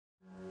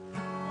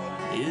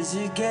Is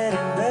it getting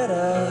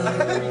better?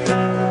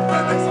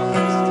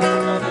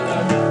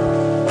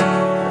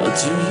 Or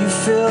do you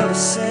feel the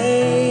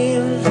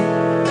same?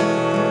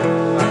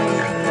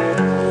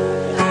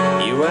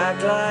 You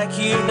act like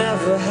you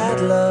never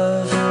had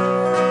love,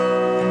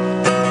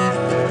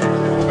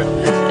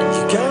 and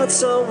you got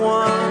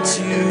someone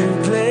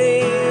to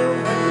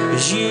blame.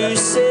 As you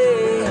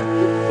say,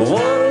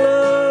 one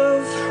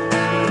love,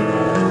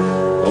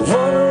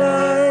 one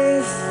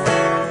life,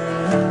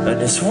 and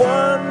it's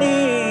one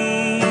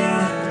need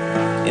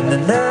in the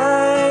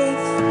night.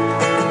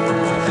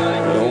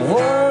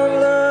 One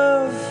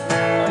love,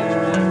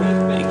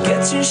 you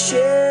get to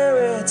share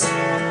it,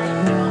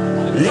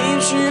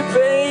 leaves you,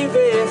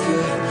 baby, if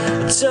you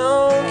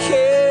don't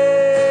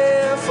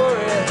care for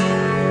it.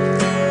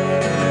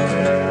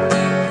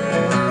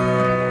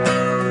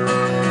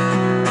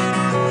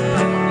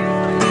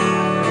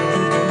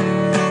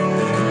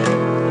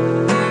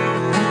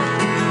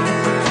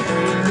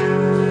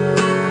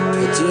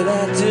 Did I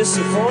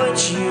disappoint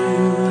you?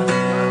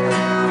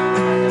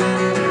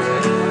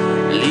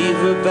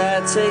 Leave a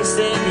bad taste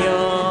in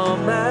your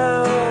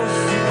mouth?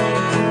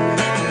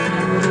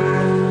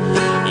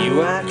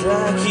 You act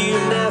like you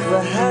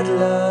never had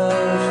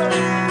love,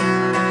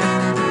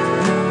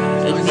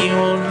 and you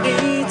won't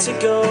need to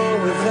go